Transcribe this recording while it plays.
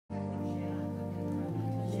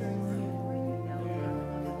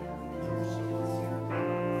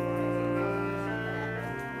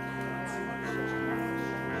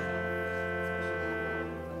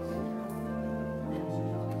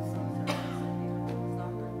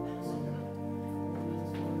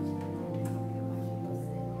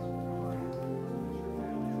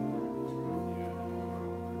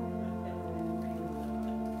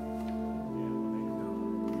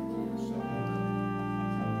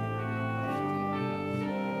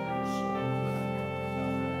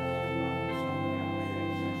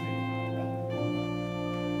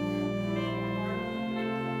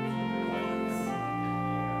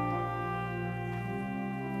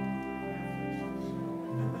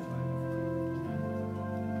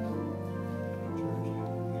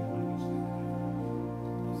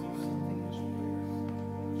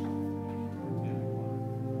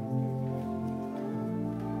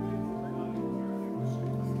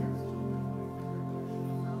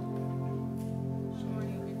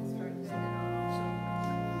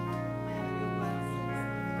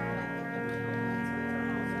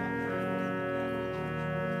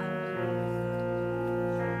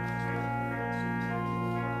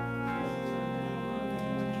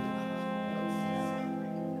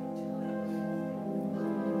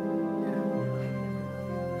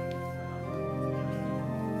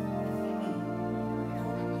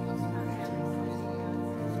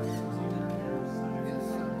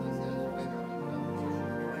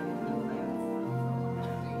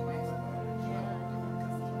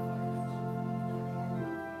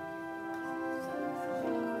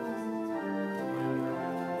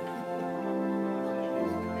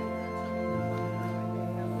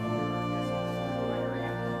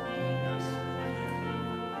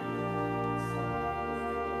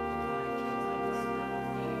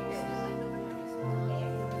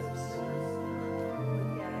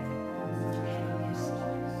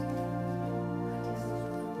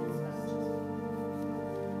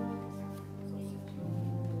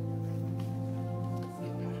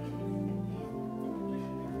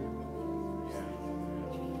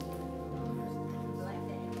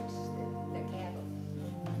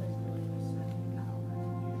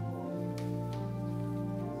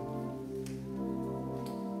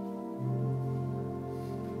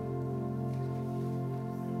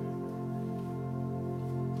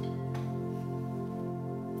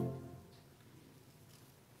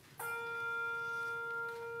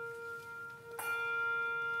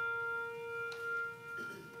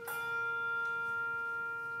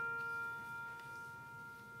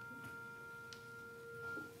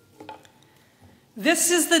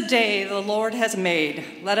This is the day the Lord has made.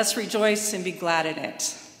 Let us rejoice and be glad in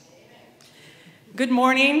it. Good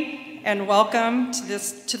morning and welcome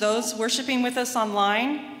to those worshiping with us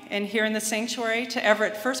online and here in the sanctuary to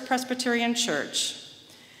Everett First Presbyterian Church.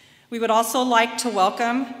 We would also like to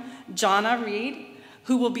welcome Jonna Reed,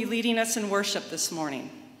 who will be leading us in worship this morning.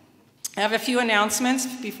 I have a few announcements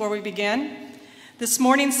before we begin. This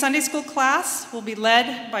morning's Sunday school class will be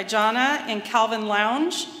led by Jonna in Calvin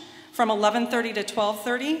Lounge from 11:30 to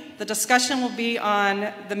 12:30. The discussion will be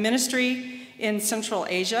on the ministry in Central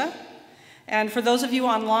Asia. And for those of you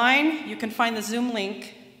online, you can find the Zoom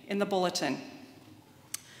link in the bulletin.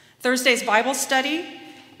 Thursday's Bible study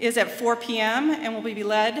is at 4 p.m. and will be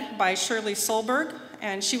led by Shirley Solberg,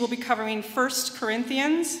 and she will be covering 1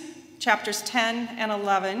 Corinthians chapters 10 and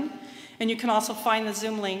 11, and you can also find the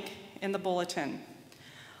Zoom link in the bulletin.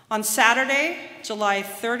 On Saturday, July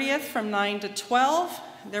 30th from 9 to 12,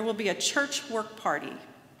 there will be a church work party.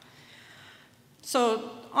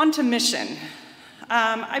 So on to mission.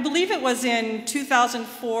 I believe it was in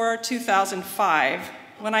 2004, 2005,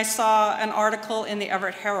 when I saw an article in the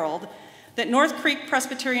Everett Herald that North Creek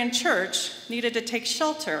Presbyterian Church needed to take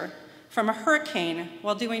shelter from a hurricane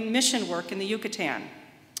while doing mission work in the Yucatan.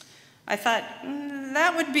 I thought,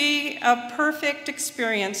 that would be a perfect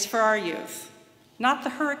experience for our youth. Not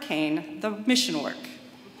the hurricane, the mission work.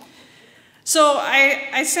 So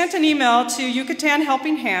I sent an email to Yucatan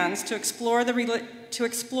Helping Hands to explore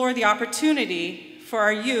the opportunity for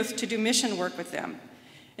our youth to do mission work with them.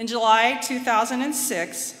 In July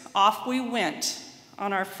 2006, off we went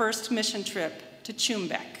on our first mission trip to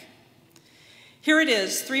Chumbec. Here it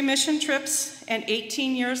is, 3 mission trips and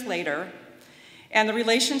 18 years later, and the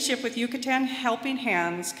relationship with Yucatan Helping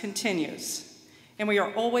Hands continues. And we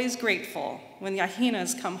are always grateful when the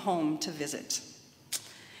Ahinas come home to visit.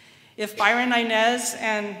 If Byron Inez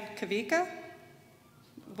and Kavika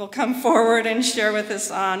will come forward and share with us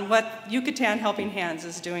on what Yucatan Helping Hands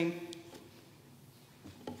is doing.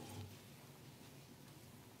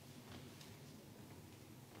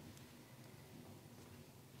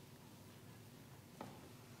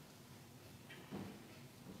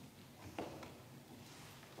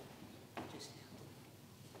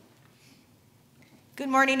 Good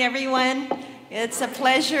morning, everyone. It's a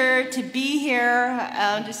pleasure to be here,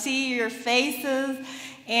 to see your faces,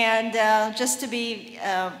 and just to be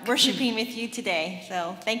worshiping with you today.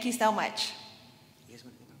 So thank you so much.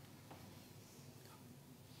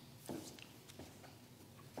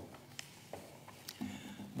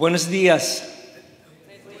 Buenos dias.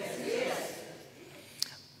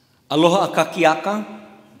 Aloha akakiaka.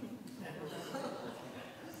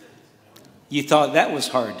 You thought that was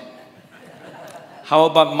hard. How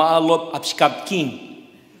about ma'alop apskabkin?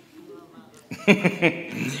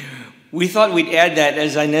 We thought we'd add that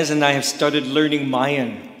as Inez and I have started learning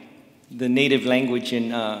Mayan, the native language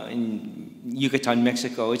in Yucatan,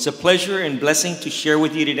 Mexico. It's a pleasure and blessing to share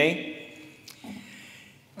with you today.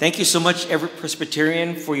 Thank you so much, Everett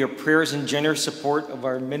Presbyterian, for your prayers and generous support of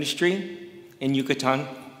our ministry in Yucatan.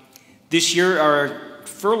 This year, our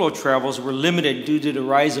furlough travels were limited due to the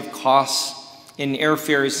rise of costs in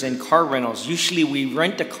airfares and car rentals. Usually we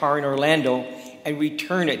rent a car in Orlando and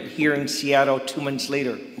return it here in Seattle 2 months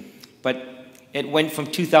later. But it went from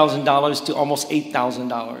 $2,000 to almost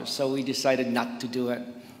 $8,000, so we decided not to do it.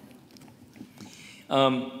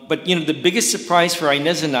 But you know, the biggest surprise for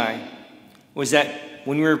Inez and I was that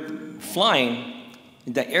when we were flying,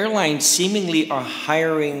 the airlines seemingly are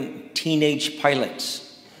hiring teenage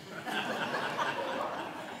pilots.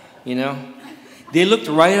 You know? They looked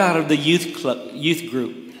right out of the youth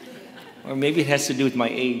group. Or maybe it has to do with my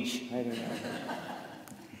age. I don't know.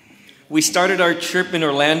 We started our trip in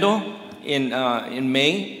Orlando in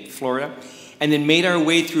May, Florida, and then made our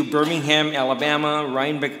way through Birmingham, Alabama,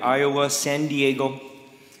 Rhinebeck, Iowa, San Diego,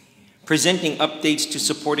 presenting updates to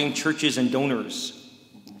supporting churches and donors.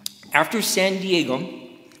 After San Diego,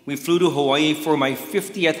 we flew to Hawaii for my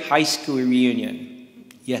 50th high school reunion.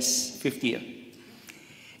 Yes, 50th.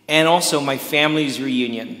 And also my family's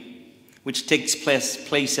reunion, which takes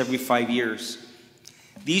place every 5 years.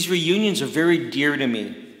 These reunions are very dear to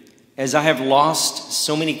me, as I have lost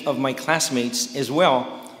so many of my classmates as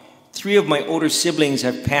well. 3 of my older siblings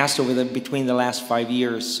have passed between the last 5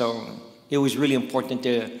 years, so it was really important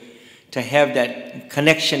to have that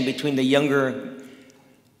connection between the younger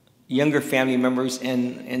family members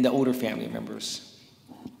and the older family members.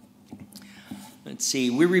 Let's see,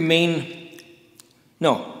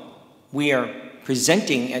 we are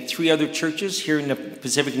presenting at 3 other churches here in the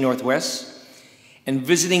Pacific Northwest and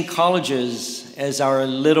visiting colleges as our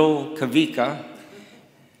little Kavika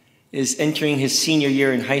is entering his senior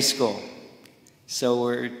year in high school.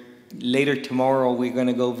 So later tomorrow, we're going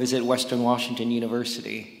to go visit Western Washington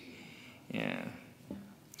University. Yeah.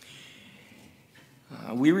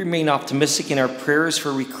 We remain optimistic in our prayers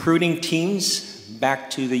for recruiting teams back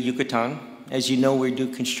to the Yucatan. As you know, we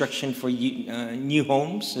do construction for new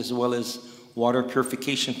homes as well as water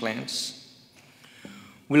purification plants.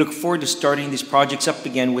 We look forward to starting these projects up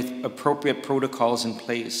again with appropriate protocols in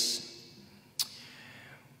place.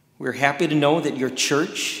 We're happy to know that your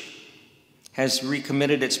church has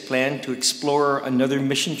recommitted its plan to explore another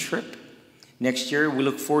mission trip next year. We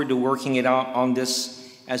look forward to working it out on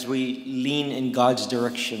this as we lean in God's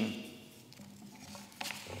direction.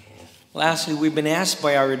 Lastly, we've been asked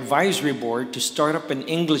by our advisory board to start up an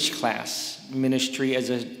English class ministry as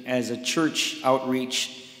a church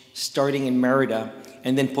outreach starting in Merida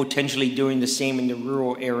and then potentially doing the same in the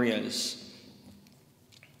rural areas.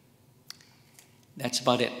 That's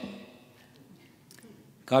about it.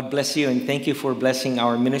 God bless you, and thank you for blessing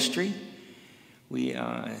our ministry. We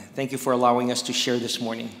thank you for allowing us to share this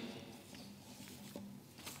morning.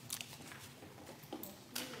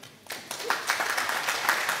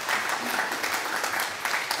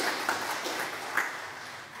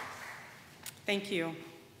 Thank you.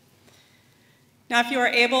 Now, if you are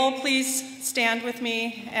able, please stand with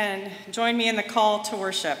me and join me in the call to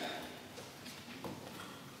worship.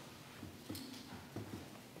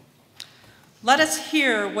 Let us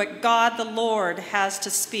hear what God the Lord has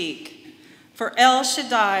to speak, for El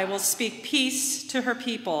Shaddai will speak peace to her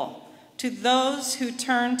people, to those who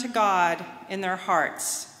turn to God in their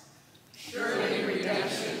hearts. Surely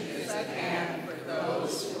redemption is at hand for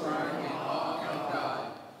those who are in awe of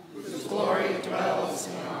God, whose glory dwells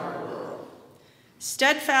in our world.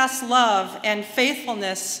 Steadfast love and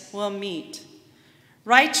faithfulness will meet.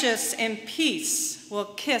 Righteous and peace will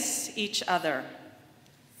kiss each other.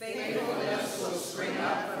 Faithfulness will spring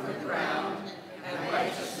up from the ground, and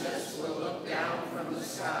righteousness will look down from the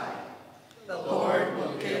sky. The Lord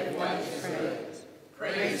will give one praise.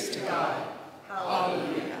 Praise to God.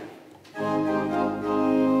 Hallelujah.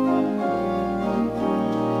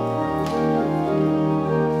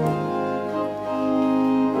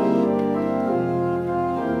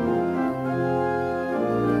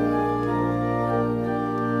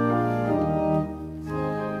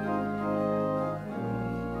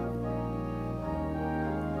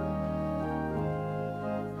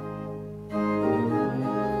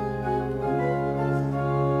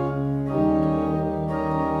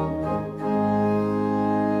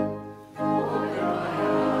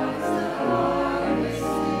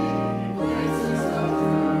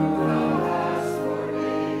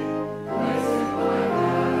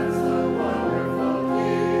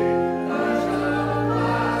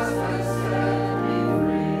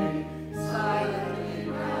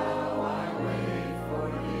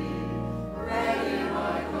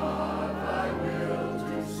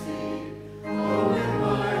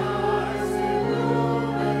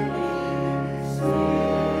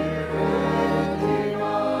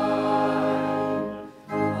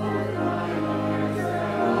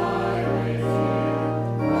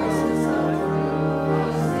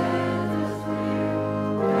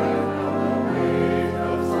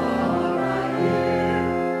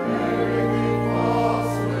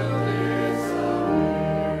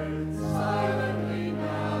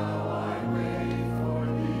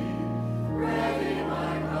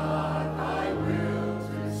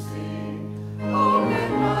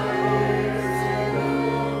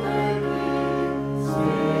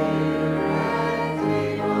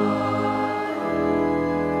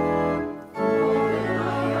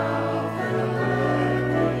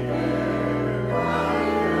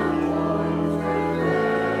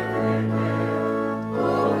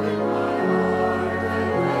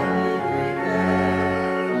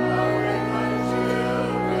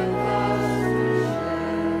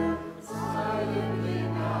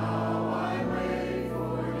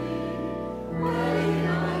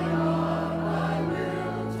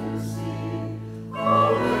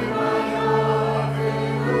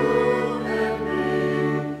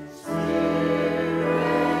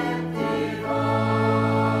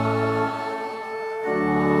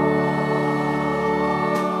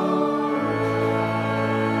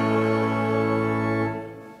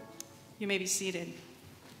 You may be seated.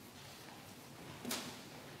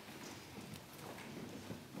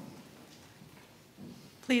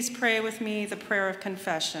 Please pray with me the prayer of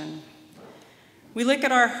confession. We look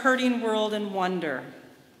at our hurting world and wonder,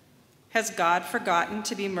 has God forgotten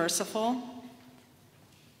to be merciful?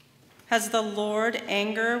 Has the Lord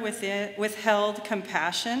withheld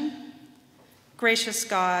compassion? Gracious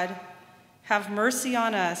God, have mercy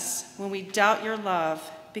on us when we doubt your love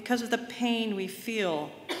because of the pain we feel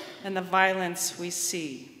and the violence we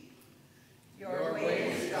see. Your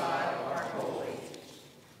ways, God, are holy.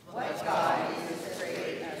 What God is as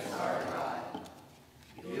great as our God?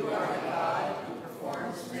 You are a God who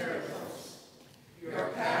performs miracles. Your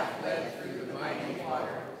path led through the mighty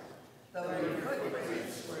water, though your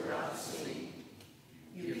footprints were not seen.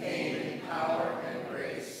 You came in power and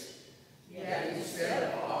grace, yet instead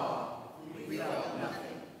of awe, we felt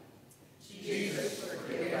nothing. Jesus,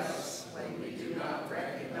 forgive us when we do not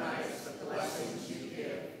recognize the blessings you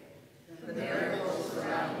give, the miracles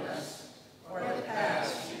around us, or the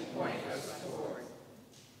paths you point us toward.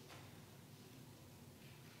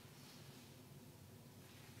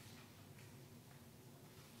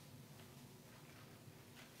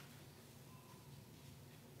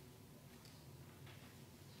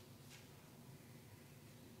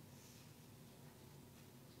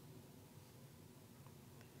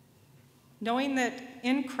 Knowing that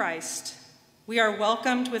in Christ we are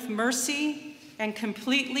welcomed with mercy and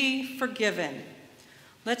completely forgiven,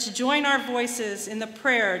 let's join our voices in the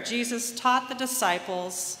prayer Jesus taught the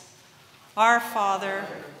disciples. Our Father,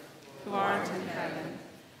 who art in heaven,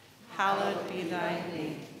 hallowed be thy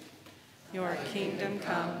name. Your kingdom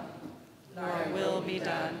come, your will be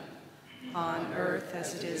done, on earth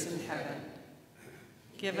as it is in heaven.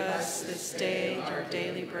 Give us this day our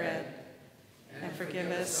daily bread, and forgive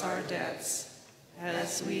us our debts,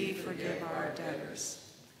 as we forgive our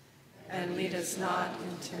debtors. And lead us not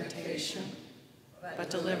into temptation, but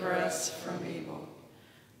deliver us from evil.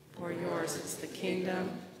 For yours is the kingdom,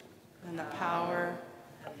 and the power,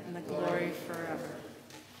 and the glory forever.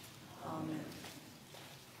 Amen.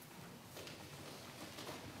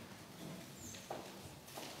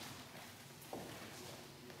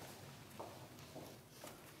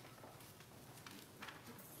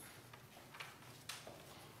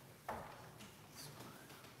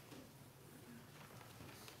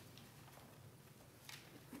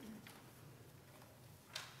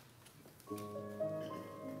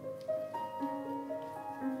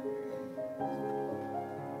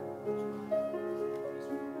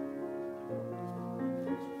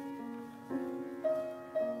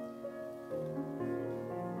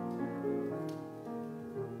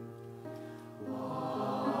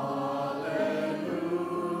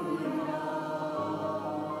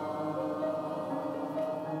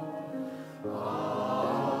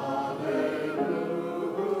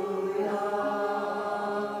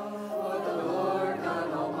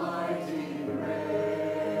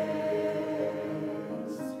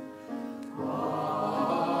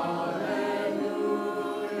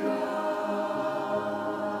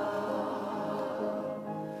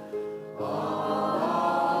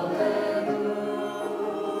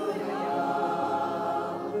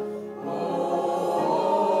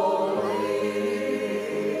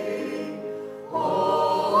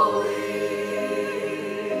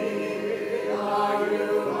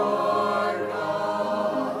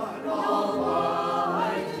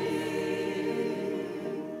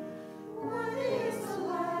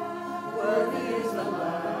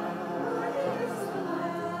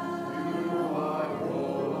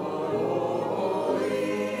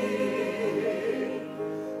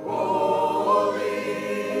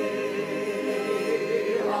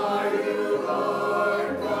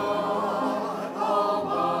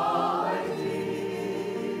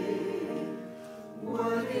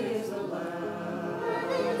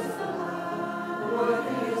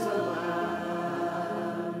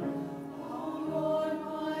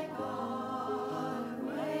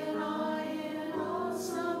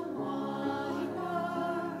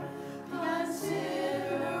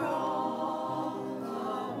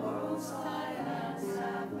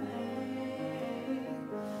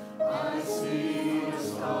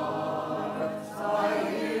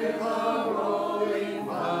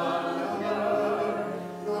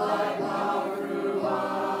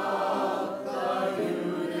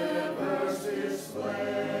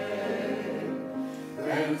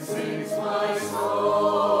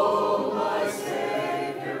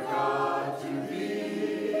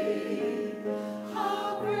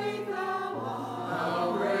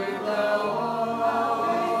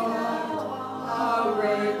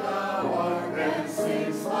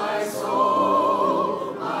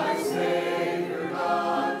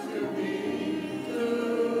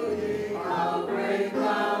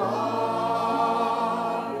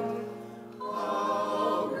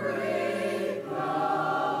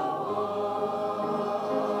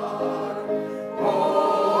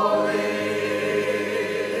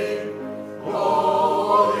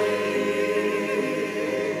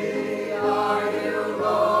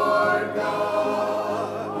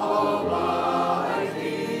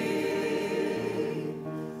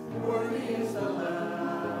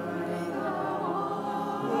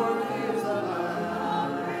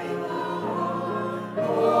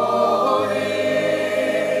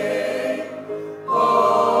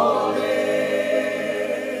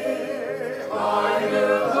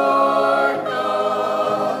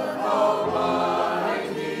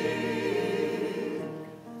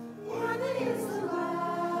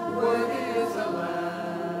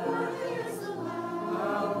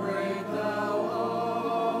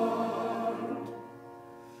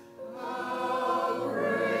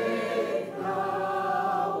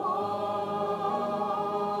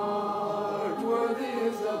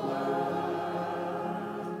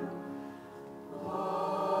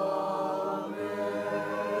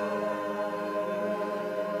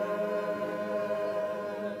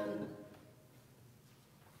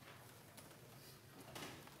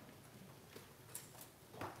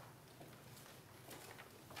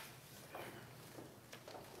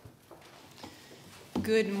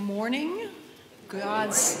 Good morning.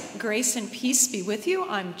 God's grace and peace be with you.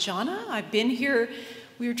 I'm Jonna. I've been here.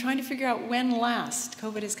 We were trying to figure out when last.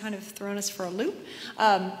 COVID has kind of thrown us for a loop.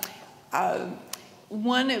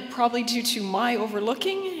 One, probably due to my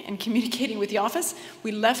overlooking and communicating with the office,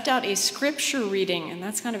 we left out a scripture reading, and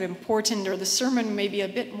that's kind of important, or the sermon may be a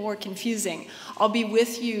bit more confusing. I'll be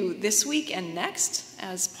with you this week and next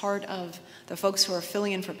as part of the folks who are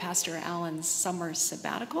filling in for Pastor Allen's summer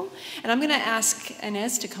sabbatical. And I'm going to ask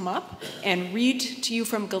Inez to come up and read to you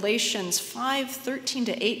from Galatians 5:13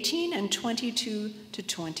 to 18 and 22 to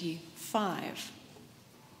 25.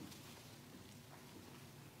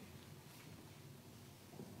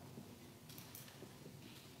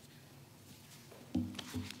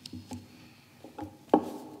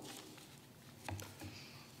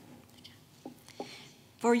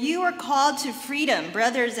 For you are called to freedom,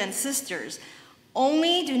 brothers and sisters.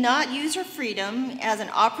 Only do not use your freedom as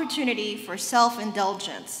an opportunity for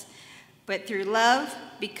self-indulgence, but through love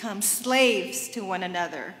become slaves to one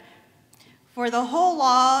another. For the whole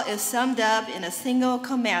law is summed up in a single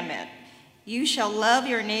commandment: you shall love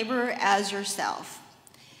your neighbor as yourself.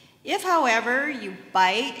 If, however, you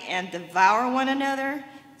bite and devour one another,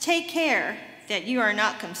 take care that you are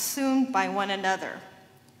not consumed by one another.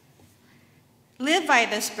 Live by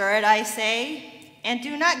the Spirit, I say, and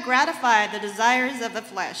do not gratify the desires of the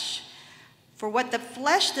flesh. For what the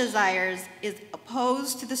flesh desires is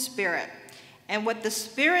opposed to the Spirit, and what the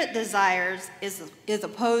Spirit desires is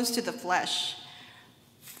opposed to the flesh.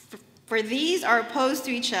 For these are opposed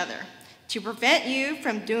to each other, to prevent you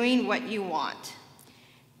from doing what you want.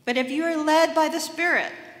 But if you are led by the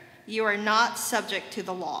Spirit, you are not subject to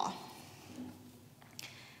the law.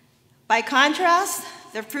 By contrast,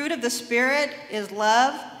 the fruit of the Spirit is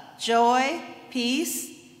love, joy,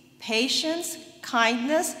 peace, patience,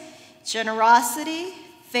 kindness, generosity,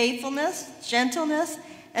 faithfulness, gentleness,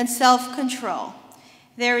 and self-control.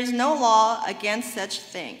 There is no law against such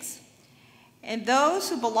things. And those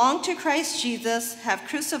who belong to Christ Jesus have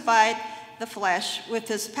crucified the flesh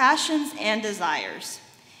with its passions and desires.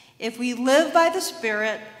 If we live by the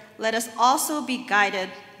Spirit, let us also be guided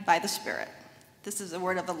by the Spirit. This is the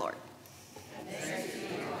word of the Lord.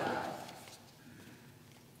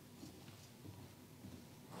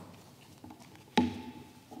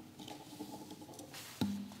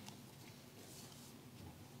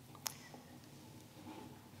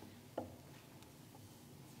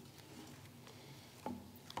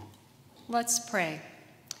 Let's pray.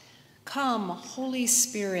 Come, Holy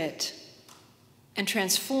Spirit, and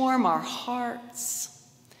transform our hearts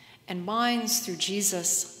and minds through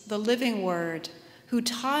Jesus, the living Word, who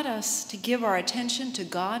taught us to give our attention to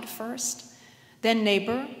God first, then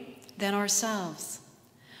neighbor, then ourselves.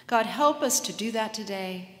 God, help us to do that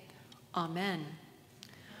today. Amen.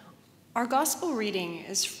 Our gospel reading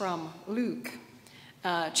is from Luke,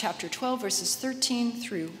 chapter 12, verses 13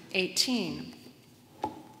 through 18.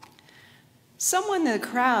 Someone in the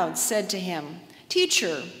crowd said to him,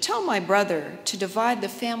 "Teacher, tell my brother to divide the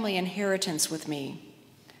family inheritance with me."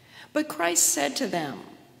 But Christ said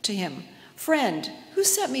to him, "Friend, who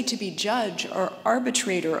set me to be judge or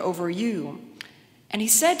arbitrator over you?" And he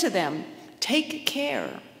said to them, "Take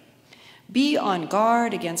care. Be on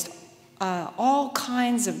guard against all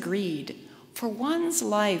kinds of greed, for one's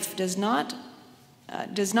life does not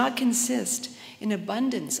consist in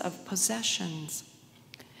abundance of possessions."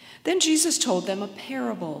 Then Jesus told them a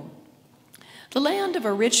parable. The land of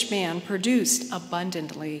a rich man produced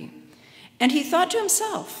abundantly, and he thought to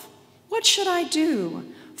himself, "What should I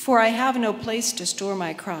do? For I have no place to store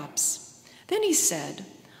my crops." Then he said,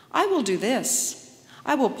 "I will do this.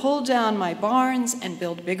 I will pull down my barns and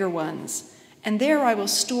build bigger ones, and there I will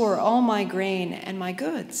store all my grain and my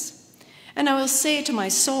goods. And I will say to my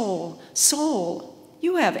soul, 'Soul,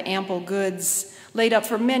 you have ample goods laid up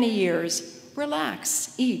for many years. Relax,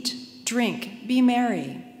 eat, drink, be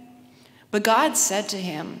merry.' But God said to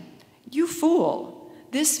him, 'You fool,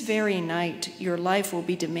 this very night your life will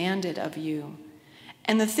be demanded of you.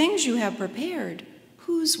 And the things you have prepared,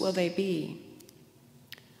 whose will they be?'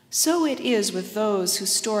 So it is with those who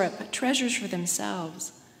store up treasures for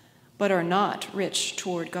themselves, but are not rich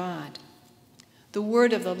toward God." The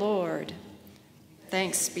word of the Lord.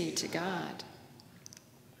 Thanks be to God.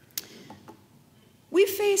 We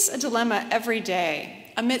face a dilemma every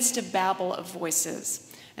day amidst a babel of voices.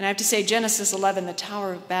 And I have to say, Genesis 11, the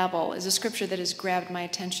Tower of Babel, is a scripture that has grabbed my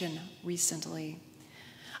attention recently.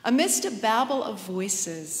 Amidst a babel of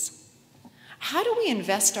voices, how do we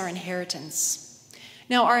invest our inheritance?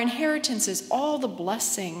 Now, our inheritance is all the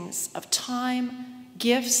blessings of time,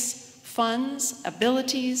 gifts, funds,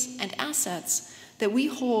 abilities, and assets that we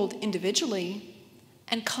hold individually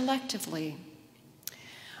and collectively.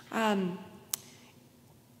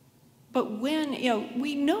 But when,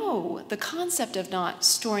 we know the concept of not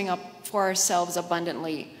storing up for ourselves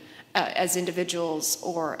abundantly as individuals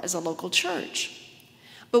or as a local church.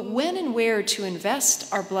 But when and where to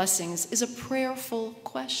invest our blessings is a prayerful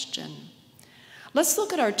question. Let's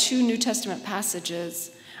look at our 2 New Testament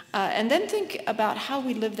passages and then think about how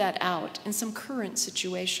we live that out in some current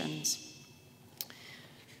situations.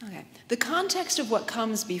 Okay. The context of what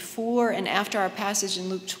comes before and after our passage in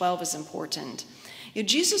Luke 12 is important.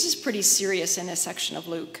 Jesus is pretty serious in this section of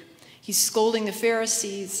Luke. He's scolding the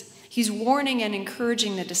Pharisees. He's warning and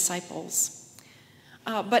encouraging the disciples.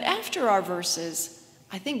 But after our verses,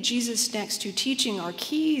 I think Jesus next to teaching our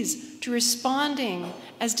keys to responding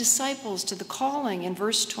as disciples to the calling in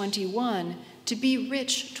verse 21 to be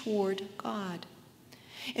rich toward God.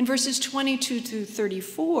 In verses 22 through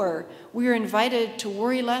 34, we are invited to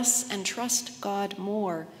worry less and trust God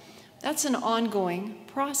more. That's an ongoing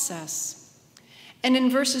process. And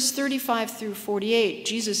in verses 35 through 48,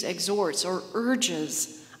 Jesus exhorts or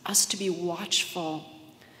urges us to be watchful,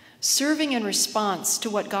 serving in response to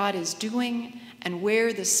what God is doing and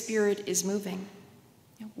where the Spirit is moving.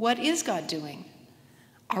 What is God doing?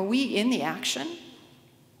 Are we in the action?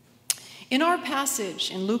 In our passage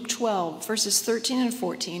in Luke 12, verses 13 and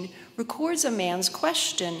 14, records a man's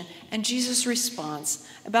question and Jesus' response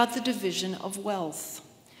about the division of wealth,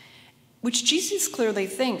 which Jesus clearly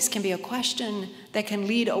thinks can be a question that can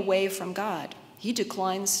lead away from God. He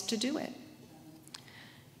declines to do it.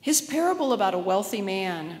 His parable about a wealthy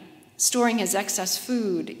man storing his excess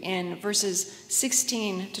food in verses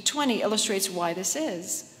 16 to 20 illustrates why this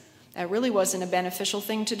is. That really wasn't a beneficial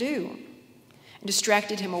thing to do. It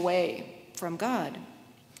distracted him away from God.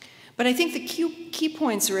 But I think the key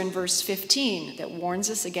points are in verse 15 that warns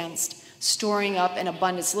us against storing up in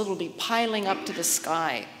abundance, literally piling up to the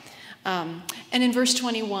sky. And in verse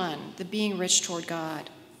 21, the being rich toward God.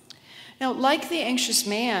 Now, like the anxious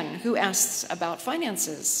man who asks about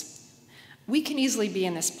finances, we can easily be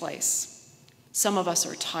in this place. Some of us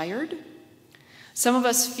are tired. Some of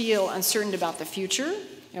us feel uncertain about the future.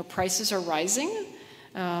 Prices are rising.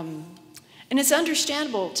 And it's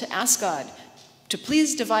understandable to ask God to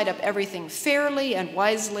please divide up everything fairly and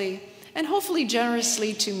wisely and hopefully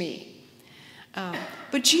generously to me.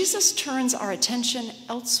 But Jesus turns our attention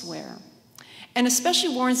elsewhere and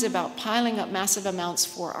especially warns about piling up massive amounts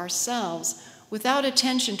for ourselves without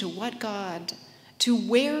attention to where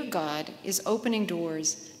God is opening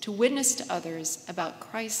doors to witness to others about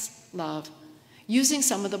Christ's love, using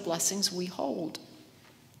some of the blessings we hold.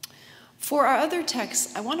 For our other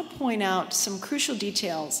texts, I want to point out some crucial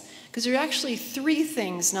details because there are actually 3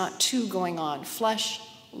 things, not 2, going on: flesh,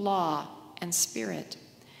 law, and spirit.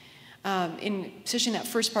 Especially in that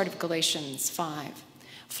first part of Galatians 5.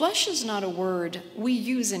 Flesh is not a word we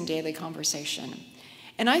use in daily conversation.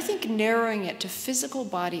 And I think narrowing it to physical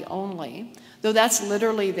body only, though that's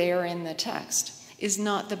literally there in the text, is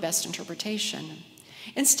not the best interpretation.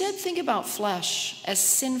 Instead, think about flesh as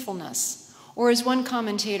sinfulness, or as one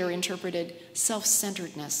commentator interpreted,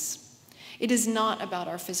 self-centeredness. It is not about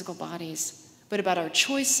our physical bodies, but about our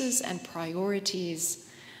choices and priorities.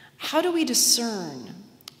 How do we discern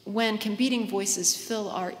when competing voices fill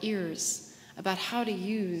our ears about how to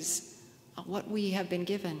use what we have been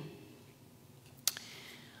given?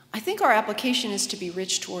 I think our application is to be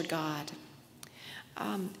rich toward God.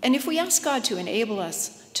 And if we ask God to enable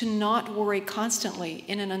us to not worry constantly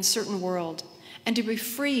in an uncertain world and to be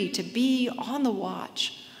free to be on the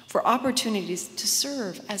watch for opportunities to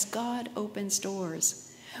serve as God opens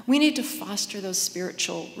doors, we need to foster those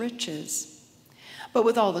spiritual riches. But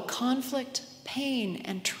with all the conflict, pain,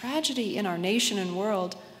 and tragedy in our nation and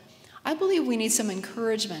world, I believe we need some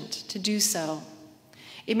encouragement to do so.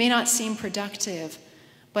 It may not seem productive,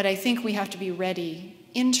 but I think we have to be ready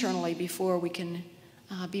internally before we can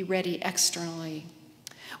be ready externally.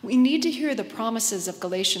 We need to hear the promises of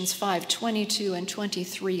Galatians 5:22 and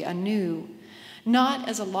 23 anew, not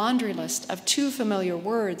as a laundry list of 2 familiar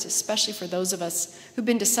words, especially for those of us who've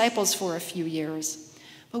been disciples for a few years,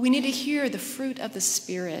 but we need to hear the fruit of the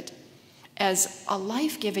Spirit as a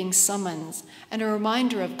life-giving summons and a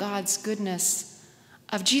reminder of God's goodness,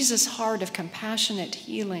 of Jesus' heart of compassionate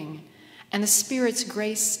healing, and the Spirit's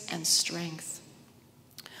grace and strength.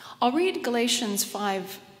 I'll read Galatians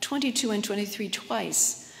 5:22 and 23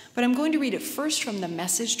 twice, but I'm going to read it first from the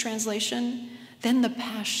Message translation, then the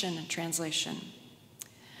Passion translation.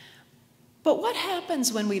 But what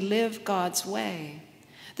happens when we live God's way?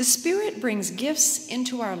 The Spirit brings gifts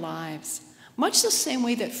into our lives, much the same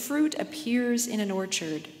way that fruit appears in an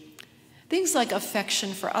orchard. Things like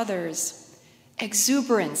affection for others,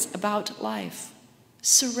 exuberance about life,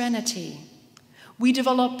 serenity. We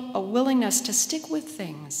develop a willingness to stick with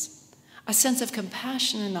things, a sense of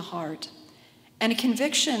compassion in the heart, and a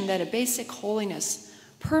conviction that a basic holiness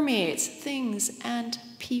permeates things and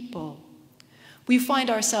people. We find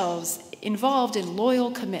ourselves involved in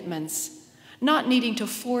loyal commitments, not needing to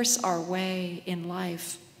force our way in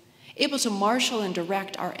life, able to marshal and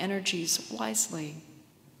direct our energies wisely.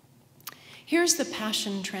 Here's the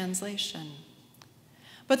Passion Translation.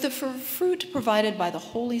 But the fruit provided by the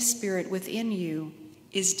Holy Spirit within you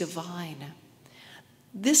is divine.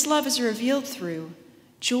 This love is revealed through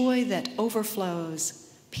joy that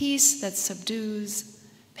overflows, peace that subdues,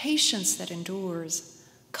 patience that endures,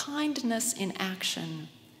 kindness in action,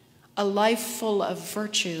 a life full of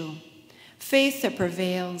virtue, faith that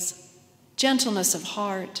prevails, gentleness of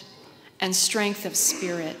heart, and strength of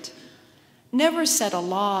spirit. Never set a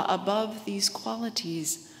law above these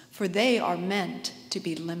qualities, for they are meant to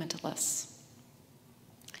be limitless.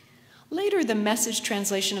 Later, the Message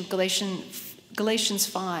translation of Galatians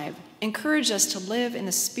 5 encouraged us to live in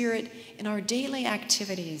the Spirit in our daily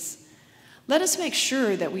activities. Let us make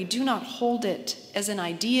sure that we do not hold it as an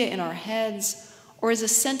idea in our heads or as a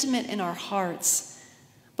sentiment in our hearts,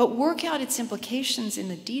 but work out its implications in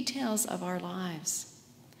the details of our lives.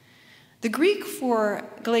 The Greek for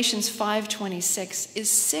Galatians 5:26 is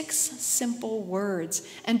 6 simple words,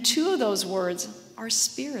 and 2 of those words are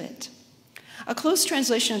spirit. A close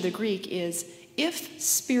translation of the Greek is, if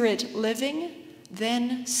spirit living,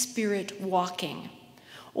 then spirit walking.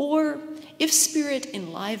 Or, if spirit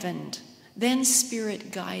enlivened, then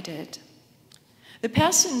spirit guided. The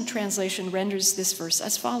Passion Translation renders this verse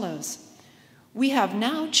as follows: we have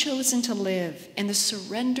now chosen to live in the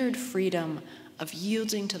surrendered freedom of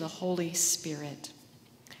yielding to the Holy Spirit.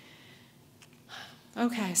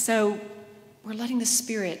 Okay, so we're letting the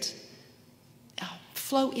Spirit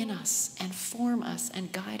flow in us and form us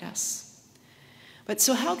and guide us. But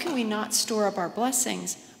so how can we not store up our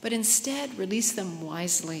blessings, but instead release them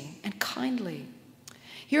wisely and kindly?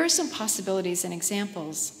 Here are some possibilities and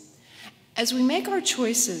examples. As we make our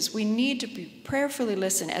choices, we need to prayerfully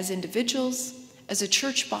listen as individuals, as a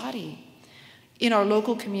church body, in our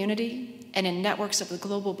local community, and in networks of the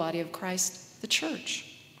global body of Christ, the church.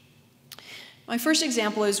 My first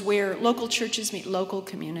example is where local churches meet local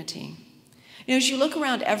community. As you look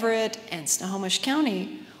around Everett and Snohomish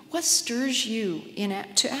County, what stirs you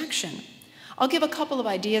to action? I'll give a couple of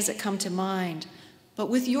ideas that come to mind, but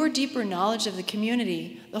with your deeper knowledge of the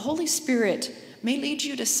community, the Holy Spirit may lead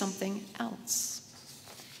you to something else.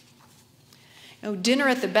 Dinner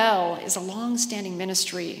at the Bell is a long-standing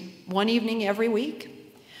ministry, one evening every week,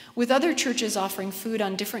 with other churches offering food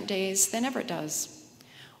on different days than Everett does.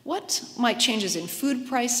 What might changes in food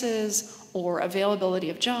prices or availability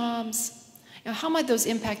of jobs? How might those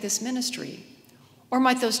impact this ministry? Or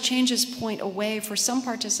might those changes point a way for some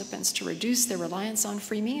participants to reduce their reliance on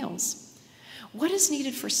free meals? What is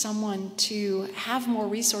needed for someone to have more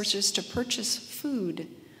resources to purchase food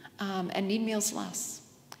and need meals less?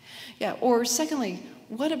 Or secondly,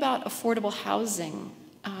 what about affordable housing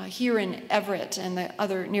here in Everett and the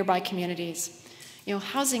other nearby communities?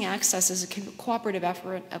 Housing access is a cooperative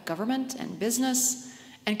effort of government and business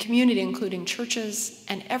and community, including churches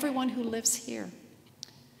and everyone who lives here.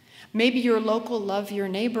 Maybe your local Love Your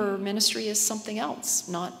Neighbor ministry is something else,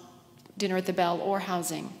 not Dinner at the Bell or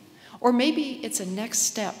housing. Or maybe it's a next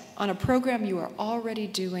step on a program you are already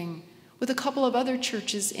doing with a couple of other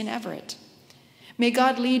churches in Everett. May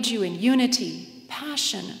God lead you in unity,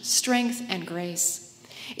 passion, strength, and grace.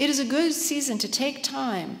 It is a good season to take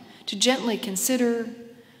time to gently consider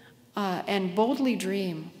and boldly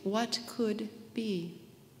dream what could be.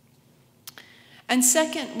 And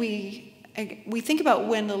second, we think about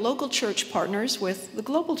when the local church partners with the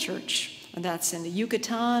global church, and that's in the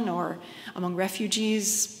Yucatan or among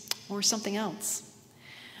refugees or something else.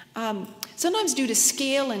 Sometimes due to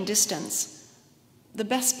scale and distance, the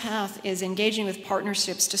best path is engaging with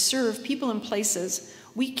partnerships to serve people in places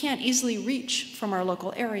we can't easily reach from our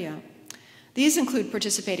local area. These include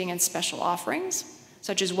participating in special offerings,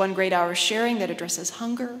 such as One Great Hour Sharing that addresses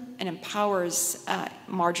hunger and empowers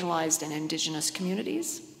marginalized and indigenous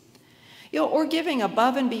communities, or giving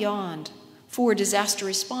above and beyond for disaster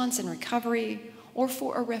response and recovery or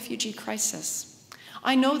for a refugee crisis.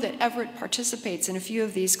 I know that Everett participates in a few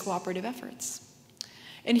of these cooperative efforts.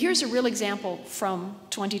 And here's a real example from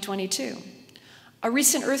 2022. A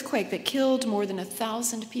recent earthquake that killed more than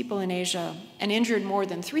 1,000 people in Asia and injured more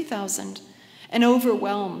than 3,000 and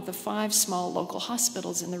overwhelmed the 5 small local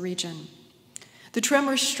hospitals in the region. The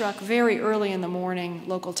tremors struck very early in the morning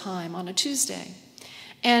local time on a Tuesday,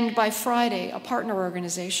 And by Friday, a partner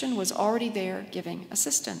organization was already there giving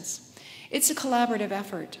assistance. It's a collaborative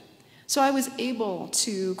effort. So I was able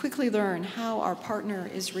to quickly learn how our partner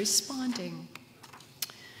is responding.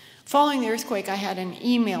 Following the earthquake, I had an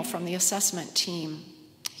email from the assessment team.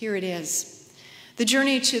 Here it is. The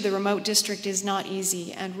journey to the remote district is not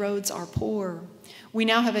easy, and roads are poor. We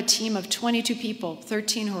now have a team of 22 people,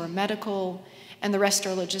 13 who are medical, and the rest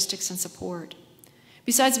are logistics and support.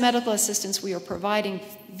 Besides medical assistance, we are providing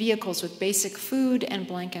vehicles with basic food and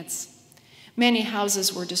blankets. Many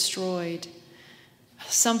houses were destroyed.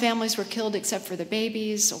 Some families were killed except for the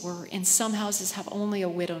babies, or in some houses have only a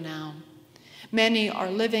widow now. Many are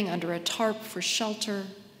living under a tarp for shelter.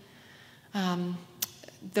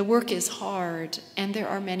 The work is hard, and there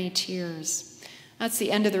are many tears. That's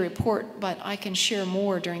the end of the report, but I can share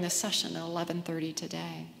more during the session at 11:30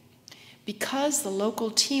 today. Because the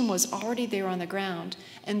local team was already there on the ground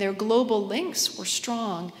and their global links were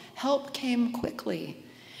strong, help came quickly.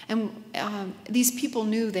 And these people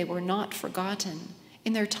knew they were not forgotten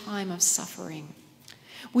in their time of suffering.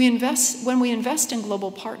 When we invest in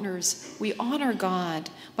global partners, we honor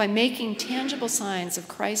God by making tangible signs of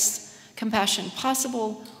Christ's compassion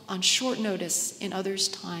possible on short notice in others'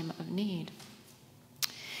 time of need.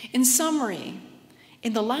 In summary,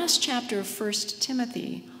 in the last chapter of 1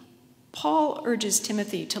 Timothy, Paul urges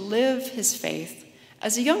Timothy to live his faith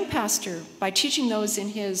as a young pastor by teaching those in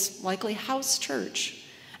his likely house church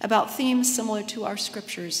about themes similar to our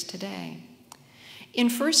scriptures today. In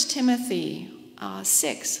 1 Timothy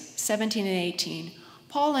 6:17 and 18,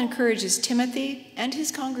 Paul encourages Timothy and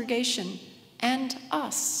his congregation and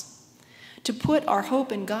us to put our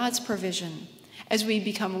hope in God's provision as we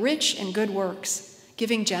become rich in good works,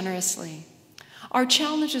 giving generously. Our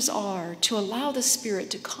challenges are to allow the Spirit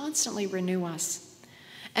to constantly renew us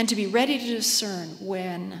and to be ready to discern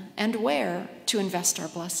when and where to invest our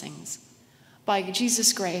blessings. By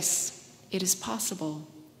Jesus' grace, it is possible.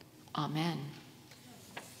 Amen.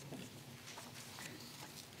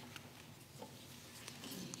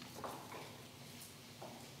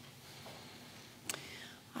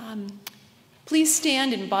 Please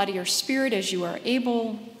stand in body or spirit as you are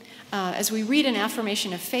able. As we read an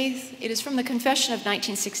affirmation of faith, it is from the Confession of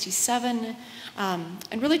 1967,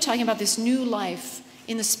 and really talking about this new life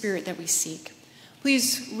in the Spirit that we seek.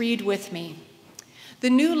 Please read with me. The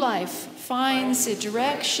new life finds a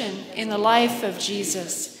direction in the life of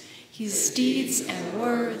Jesus, his deeds and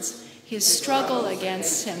words, his struggle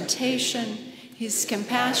against temptation, his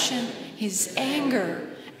compassion, his anger,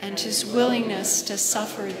 and his willingness to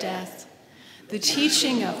suffer death. The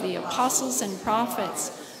teaching of the apostles and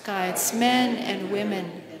prophets guides men and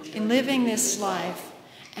women in living this life,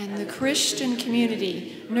 and the Christian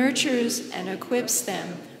community nurtures and equips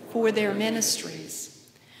them for their ministries.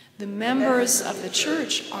 The members of the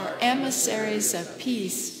church are emissaries of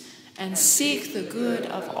peace and seek the good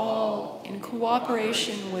of all in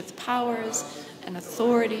cooperation with powers and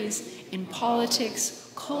authorities in politics,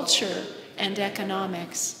 culture, and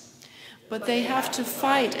economics. But they have to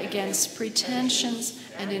fight against pretensions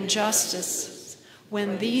and injustice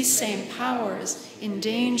when these same powers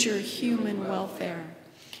endanger human welfare.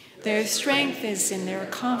 Their strength is in their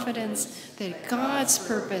confidence that God's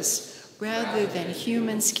purpose, rather than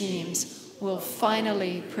human schemes, will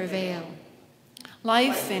finally prevail.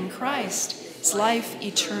 Life in Christ is life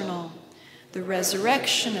eternal. The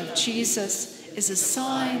resurrection of Jesus is a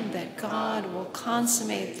sign that God will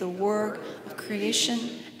consummate the work of creation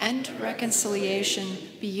and reconciliation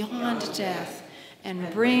beyond death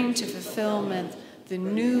and bring to fulfillment the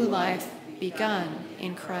new life begun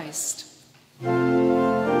in Christ.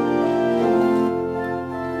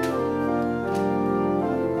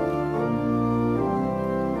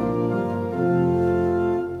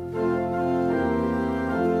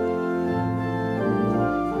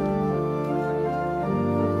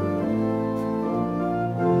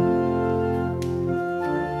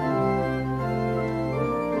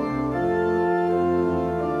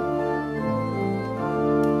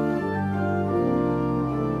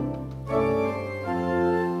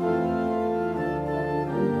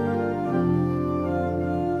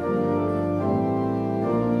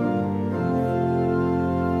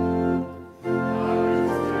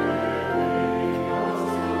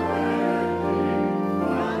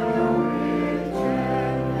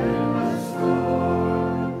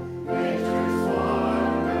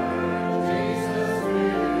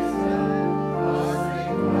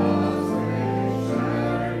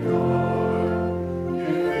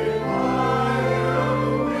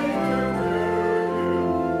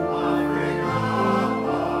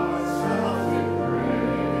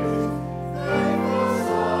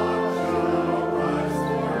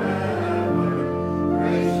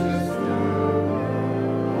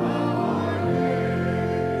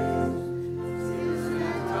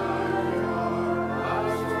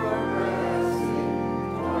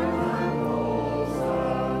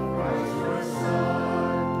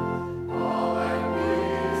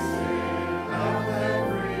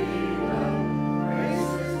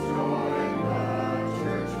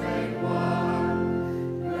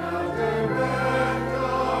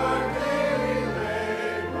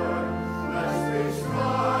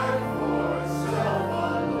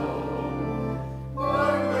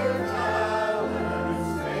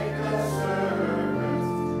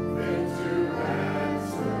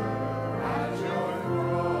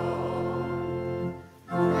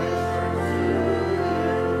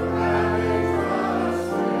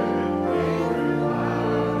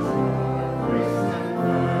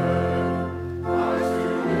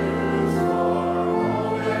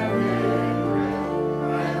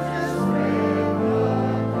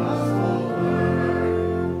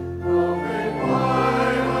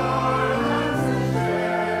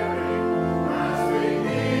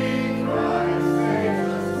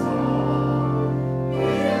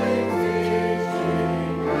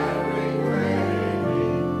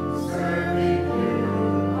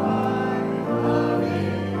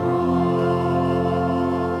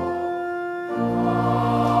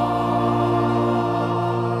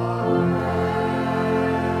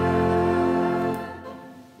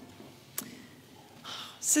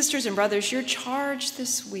 Sisters and brothers, your charge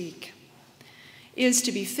this week is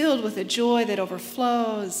to be filled with a joy that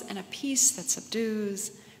overflows and a peace that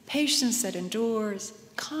subdues, patience that endures,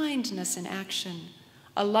 kindness in action,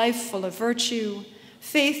 a life full of virtue,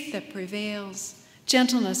 faith that prevails,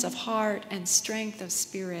 gentleness of heart, and strength of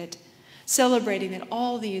spirit, celebrating that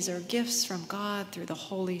all these are gifts from God through the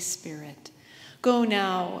Holy Spirit. Go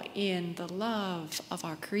now in the love of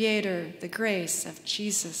our Creator, the grace of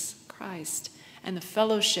Jesus Christ, and the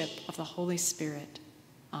fellowship of the Holy Spirit.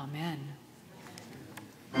 Amen.